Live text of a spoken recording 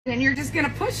And you're just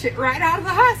gonna push it right out of the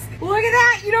husk. Look at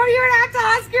that, you don't even have to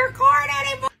husk your corn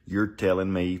anymore. You're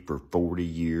telling me for 40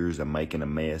 years of making a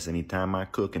mess anytime I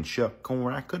cook and shuck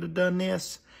corn, I could have done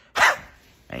this?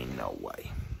 Ain't no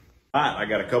way. All right, I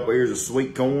got a couple ears of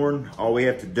sweet corn. All we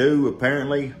have to do,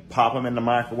 apparently, pop them in the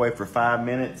microwave for 5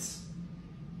 minutes,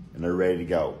 and they're ready to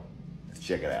go. Let's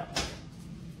check it out.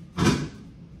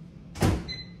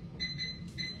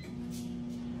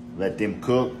 Let them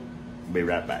cook. Be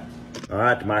right back. All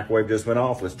right, the microwave just went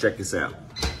off. Let's check this out.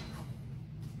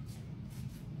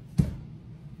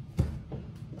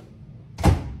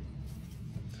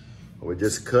 We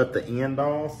just cut the end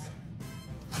off.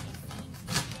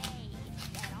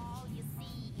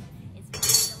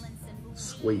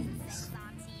 Squeeze.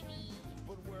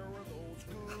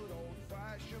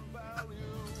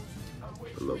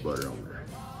 Put a little butter on there.